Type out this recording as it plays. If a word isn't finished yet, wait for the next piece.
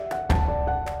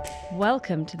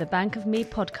Welcome to the Bank of Me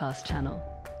podcast channel,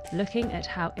 looking at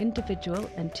how individual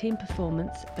and team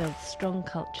performance builds strong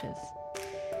cultures.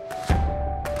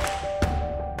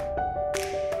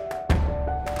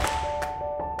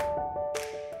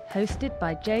 Hosted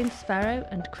by James Sparrow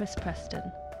and Chris Preston.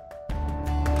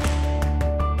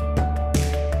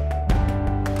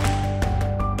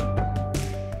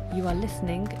 You are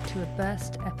listening to a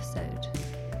burst episode.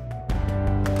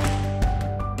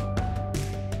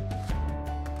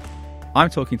 I'm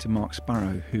talking to Mark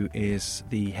Sparrow, who is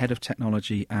the Head of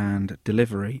Technology and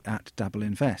Delivery at Dabbl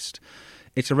Invest.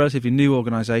 It's a relatively new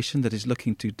organisation that is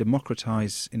looking to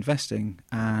democratise investing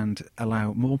and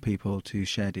allow more people to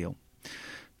share deal.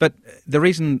 But the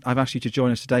reason I've asked you to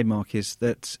join us today, Mark, is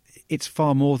that it's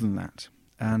far more than that.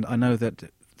 And I know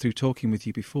that through talking with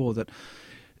you before that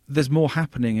there's more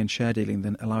happening in share dealing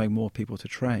than allowing more people to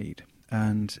trade.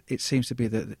 And it seems to be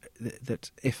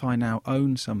that if I now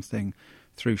own something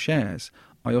through shares,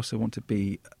 I also want to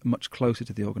be much closer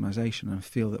to the organisation and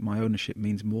feel that my ownership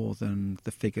means more than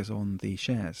the figures on the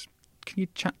shares. Can you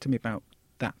chat to me about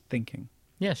that thinking?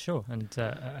 Yeah, sure. And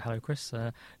hello, Chris.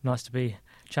 Nice to be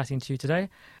chatting to you today.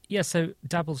 Yeah, so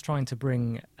Dabbl's trying to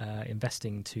bring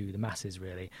investing to the masses,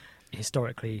 really.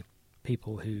 Historically,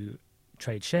 people who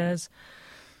trade shares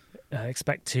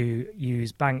expect to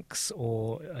use banks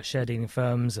or share dealing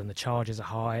firms, and the charges are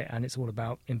high, and it's all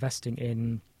about investing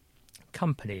in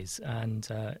companies. And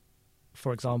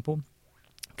for example,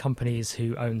 companies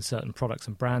who own certain products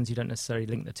and brands, you don't necessarily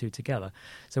link the two together.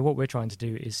 So what we're trying to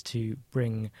do is to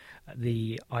bring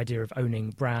the idea of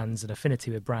owning brands and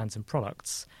affinity with brands and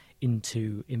products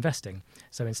into investing.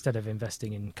 So instead of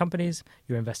investing in companies,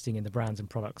 you're investing in the brands and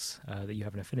products that you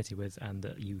have an affinity with and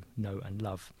that you know and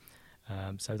love.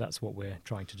 So that's what we're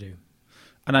trying to do.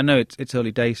 And I know it's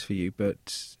early days for you,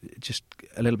 but just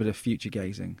a little bit of future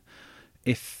gazing.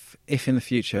 If in the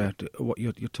future what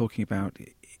you're talking about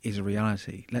is a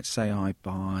reality, let's say I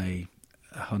buy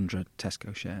 100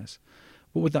 Tesco shares,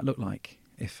 what would that look like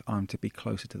if I'm to be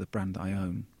closer to the brand that I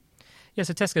own? Yeah,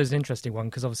 so Tesco's an interesting one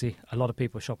because obviously a lot of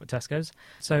people shop at Tesco's.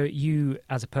 So you,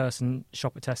 as a person,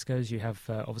 shop at Tesco's. You have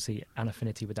obviously an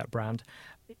affinity with that brand.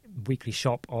 Weekly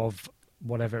shop of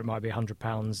whatever it might be,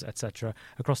 £100, etc.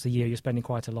 Across the year, you're spending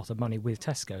quite a lot of money with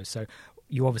Tesco. So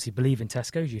you obviously believe in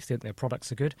Tesco's. You think their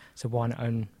products are good. So why not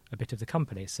own a bit of the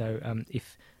company? So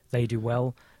if they do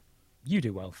well, you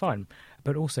do well, fine.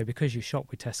 But also because you shop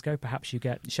with Tesco, perhaps you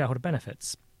get shareholder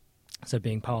benefits. So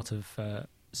being part of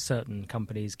certain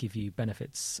companies give you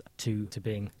benefits to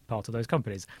being part of those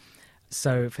companies.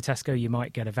 So for Tesco, you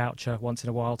might get a voucher once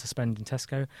in a while to spend in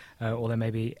Tesco, or there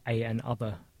may be an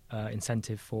other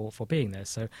incentive for being there.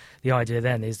 So the idea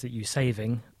then is that you're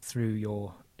saving through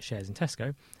your shares in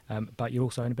Tesco, but you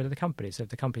also own a bit of the company. So if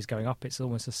the company's going up, it's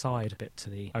almost a side bit to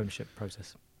the ownership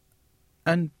process.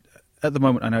 And at the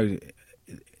moment, I know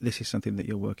this is something that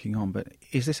you're working on, but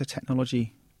is this a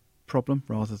technology problem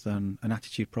rather than an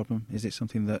attitude problem? Is it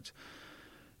something that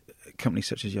companies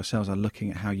such as yourselves are looking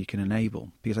at how you can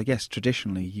enable? Because I guess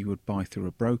traditionally you would buy through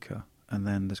a broker and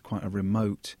then there's quite a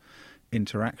remote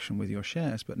interaction with your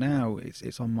shares, but now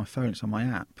it's on my phone, it's on my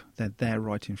app, they're there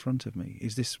right in front of me.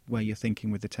 Is this where you're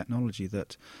thinking with the technology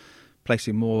that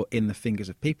placing more in the fingers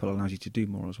of people allows you to do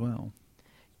more as well?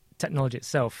 Technology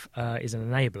itself is an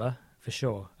enabler for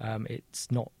sure.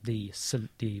 It's not the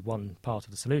one part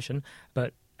of the solution,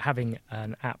 but having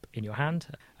an app in your hand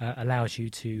allows you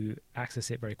to access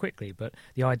it very quickly. But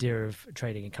the idea of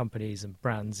trading in companies and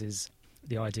brands is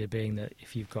the idea being that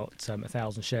if you've got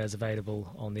 1,000 shares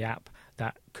available on the app,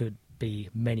 that could be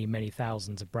many, many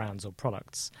thousands of brands or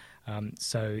products.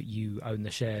 So you own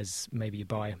the shares, maybe you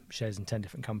buy shares in 10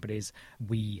 different companies.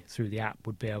 We, through the app,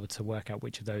 would be able to work out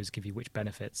which of those give you which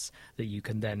benefits that you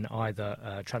can then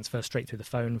either transfer straight through the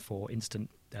phone for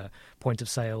instant point of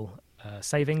sale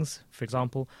savings, for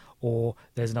example, or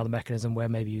there's another mechanism where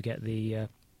maybe you get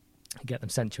them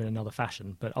sent to you in another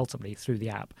fashion. But ultimately, through the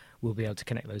app, we'll be able to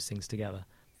connect those things together.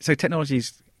 So technology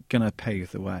is going to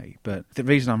pave the way, but the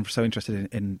reason I'm so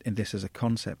interested in this as a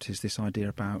concept is this idea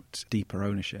about deeper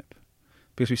ownership.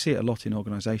 Because we see it a lot in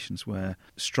organisations where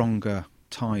stronger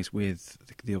ties with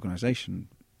the organisation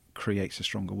creates a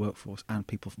stronger workforce and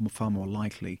people far more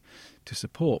likely to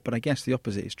support. But I guess the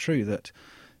opposite is true, that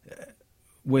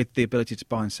with the ability to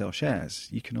buy and sell shares,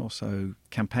 you can also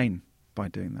campaign by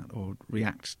doing that or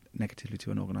react negatively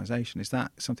to an organisation. Is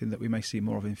that something that we may see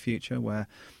more of in future, where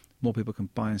more people can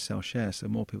buy and sell shares so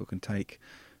more people can take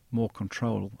more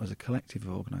control as a collective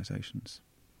of organisations?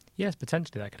 Yes,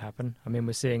 potentially that could happen. I mean,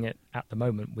 we're seeing it at the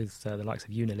moment with the likes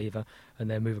of Unilever and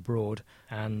their move abroad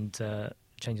and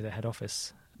changing their head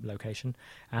office. location.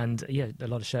 And a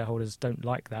lot of shareholders don't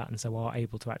like that, and so are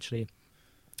able to actually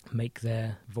make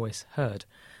their voice heard.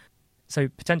 So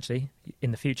potentially,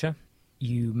 in the future,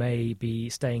 you may be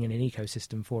staying in an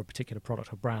ecosystem for a particular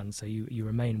product or brand, so you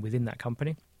remain within that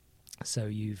company. So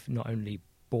you've not only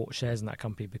bought shares in that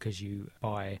company because you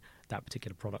buy that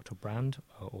particular product or brand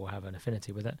or have an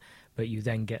affinity with it, but you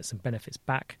then get some benefits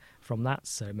back from that,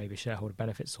 so maybe shareholder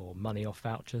benefits or money off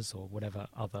vouchers or whatever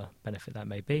other benefit that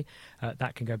may be.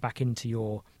 That can go back into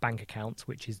your bank account,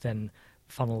 which is then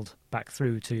funneled back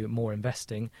through to more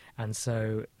investing, and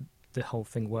so the whole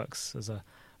thing works as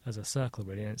a circle,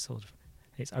 really, and it's sort of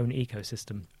its own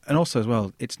ecosystem. And also as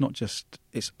well, it's not just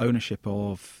its ownership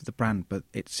of the brand, but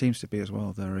it seems to be as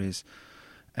well there is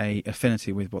a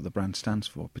affinity with what the brand stands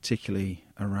for, particularly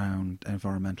around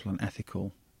environmental and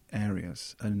ethical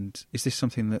areas. And is this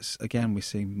something that's, again, we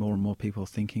see more and more people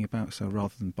thinking about? So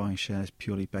rather than buying shares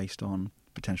purely based on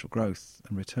potential growth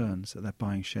and returns, that they're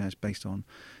buying shares based on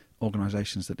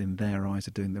organisations that in their eyes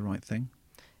are doing the right thing?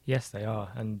 Yes, they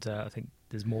are, and I think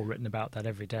there's more written about that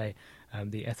every day.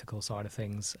 The ethical side of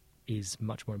things is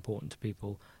much more important to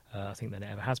people, I think, than it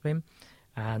ever has been.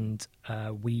 And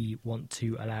we want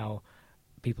to allow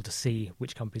people to see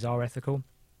which companies are ethical,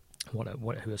 who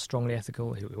are strongly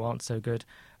ethical, who aren't so good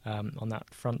on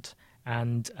that front,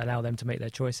 and allow them to make their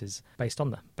choices based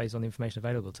on the information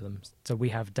available to them. So we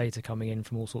have data coming in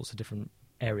from all sorts of different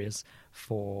areas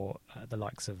for the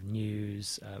likes of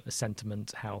news,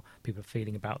 sentiment, how people are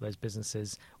feeling about those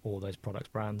businesses or those products,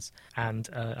 brands, and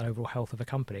an overall health of a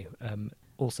company.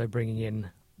 Also bringing in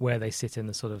where they sit in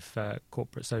the sort of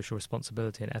corporate social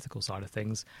responsibility and ethical side of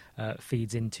things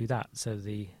feeds into that. So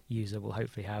the user will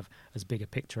hopefully have as big a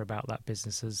picture about that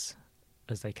business as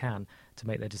they can to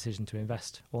make their decision to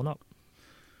invest or not.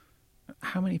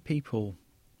 How many people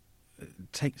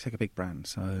take a big brand?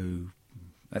 So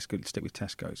let's stick with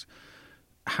Tesco's.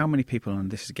 How many people,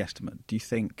 and this is a guesstimate, do you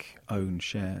think own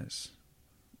shares?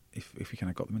 If we kind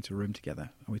of got them into a room together,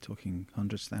 are we talking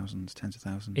hundreds, thousands, tens of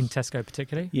thousands? In Tesco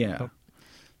particularly? Yeah. But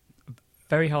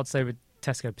very hard to say with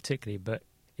Tesco particularly, but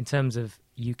in terms of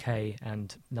UK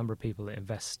and number of people that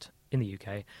invest in the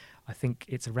UK, I think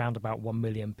it's around about 1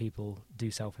 million people do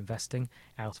self-investing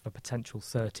out of a potential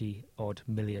 30-odd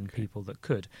million people that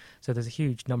could. So there's a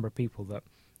huge number of people that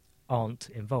aren't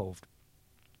involved.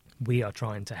 We are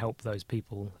trying to help those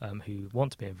people who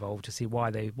want to be involved to see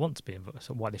why they want to be involved,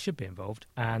 so why they should be involved,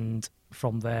 and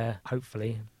from there,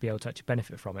 hopefully, be able to actually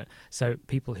benefit from it. So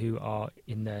people who are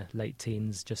in their late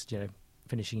teens, just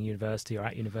finishing university or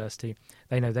at university,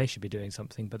 they know they should be doing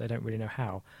something, but they don't really know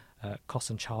how.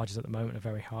 Costs and charges at the moment are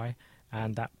very high,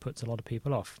 and that puts a lot of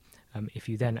people off. If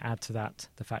you then add to that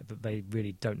the fact that they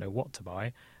really don't know what to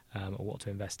buy or what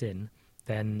to invest in,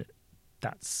 then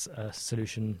that's a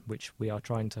solution which we are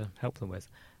trying to help them with.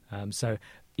 So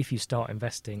if you start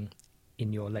investing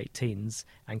in your late teens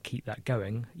and keep that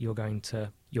going, you're going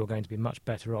to be much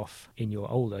better off in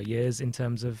your older years in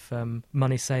terms of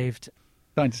money saved.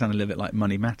 Starting to sound a little bit like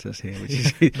Money Matters here, which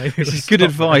is good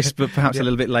advice, but perhaps a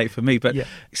little bit late for me. But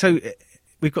so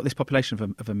we've got this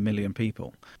population of a million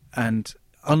people, and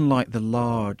unlike the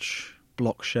large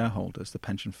block shareholders, the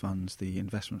pension funds, the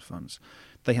investment funds,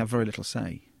 they have very little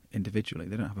say individually.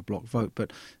 They don't have a block vote.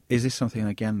 But is this something,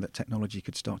 again, that technology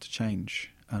could start to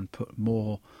change and put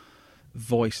more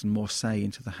voice and more say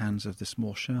into the hands of the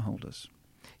small shareholders?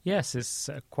 Yes, it's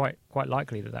quite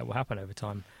likely that will happen over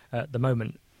time. At the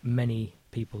moment, many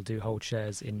people do hold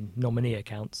shares in nominee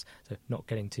accounts, so not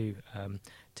getting too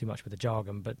much with the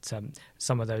jargon, but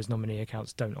some of those nominee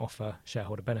accounts don't offer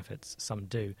shareholder benefits. Some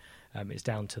do. It's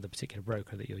down to the particular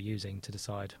broker that you're using to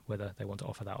decide whether they want to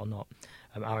offer that or not.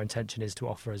 Our intention is to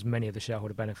offer as many of the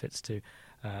shareholder benefits to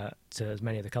as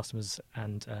many of the customers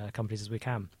and companies as we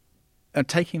can. And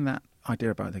taking that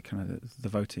idea about the kind of the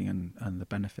voting and the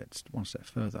benefits one step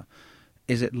further,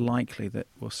 is it likely that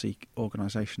we'll see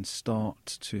organisations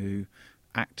start to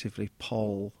actively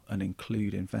poll and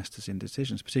include investors in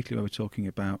decisions, particularly when we're talking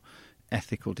about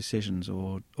ethical decisions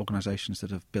or organisations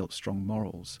that have built strong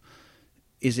morals?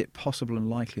 Is it possible and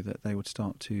likely that they would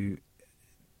start to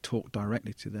talk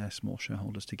directly to their small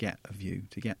shareholders to get a view,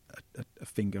 to get a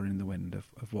finger in the wind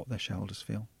of what their shareholders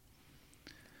feel?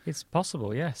 It's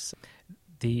possible, yes.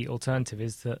 The alternative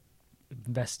is that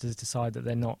investors decide that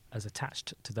they're not as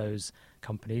attached to those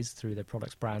companies through their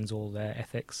products, brands, or their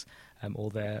ethics, or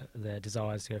their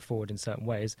desires to go forward in certain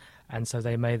ways, and so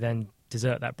they may then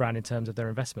desert that brand in terms of their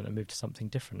investment and move to something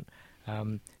different.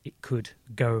 It could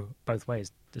go both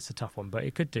ways. It's a tough one, but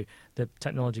it could do. The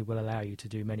technology will allow you to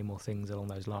do many more things along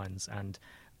those lines, and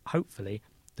hopefully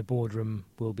the boardroom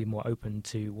will be more open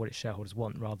to what its shareholders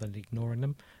want rather than ignoring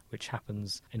them, which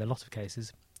happens in a lot of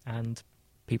cases. And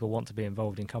people want to be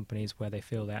involved in companies where they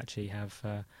feel they actually have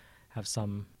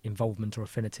some involvement or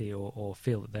affinity, or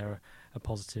feel that they're a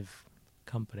positive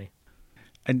company.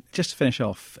 And just to finish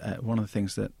off, one of the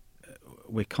things that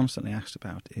we're constantly asked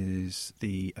about is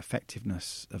the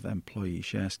effectiveness of employee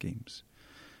share schemes.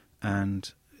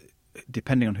 And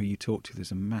depending on who you talk to,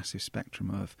 there's a massive spectrum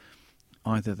of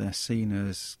either they're seen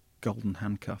as golden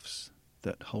handcuffs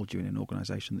that hold you in an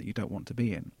organisation that you don't want to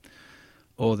be in,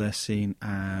 or they're seen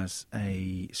as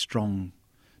a strong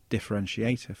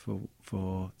differentiator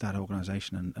for that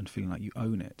organisation and feeling like you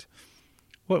own it.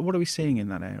 What are we seeing in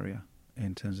that area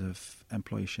in terms of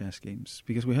employee share schemes?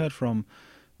 Because we heard from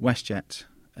WestJet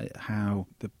how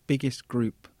the biggest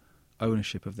group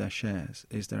ownership of their shares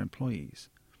is their employees.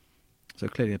 So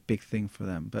clearly a big thing for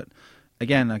them. But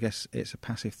again, I guess it's a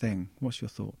passive thing. What's your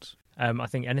thoughts? I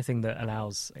think anything that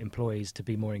allows employees to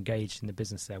be more engaged in the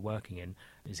business they're working in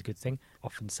is a good thing.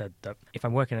 Often said that if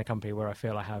I'm working in a company where I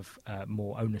feel I have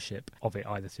more ownership of it,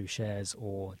 either through shares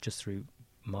or just through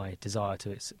my desire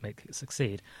to make it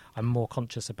succeed, I'm more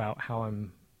conscious about how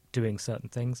I'm doing certain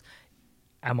things.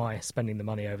 Am I spending the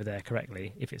money over there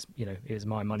correctly? If it's, if it's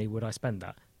my money, would I spend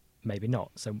that? Maybe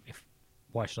not. So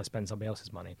why should I spend somebody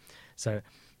else's money? So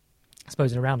I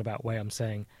suppose in a roundabout way, I'm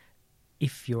saying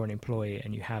if you're an employee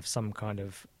and you have some kind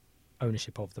of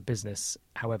ownership of the business,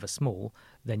 however small,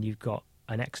 then you've got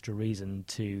an extra reason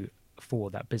for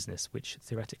that business, which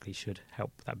theoretically should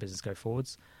help that business go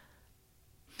forwards.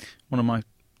 One of my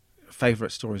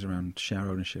favourite stories around share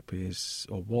ownership was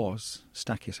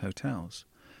Stackis Hotels.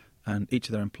 And each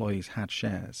of their employees had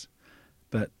shares,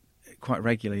 but quite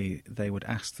regularly they would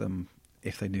ask them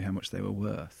if they knew how much they were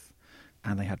worth,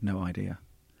 and they had no idea.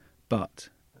 But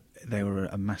they were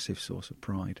a massive source of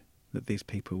pride that these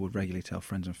people would regularly tell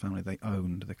friends and family they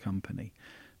owned the company,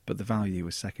 but the value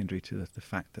was secondary to the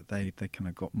fact that they kind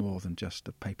of got more than just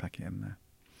a pay packet in there.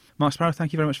 Mark Sparrow,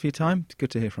 thank you very much for your time. It's good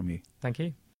to hear from you. Thank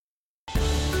you.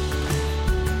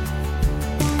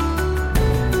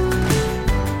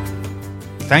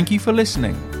 Thank you for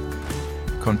listening.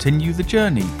 Continue the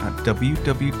journey at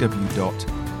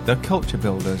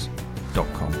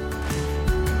www.theculturebuilders.com.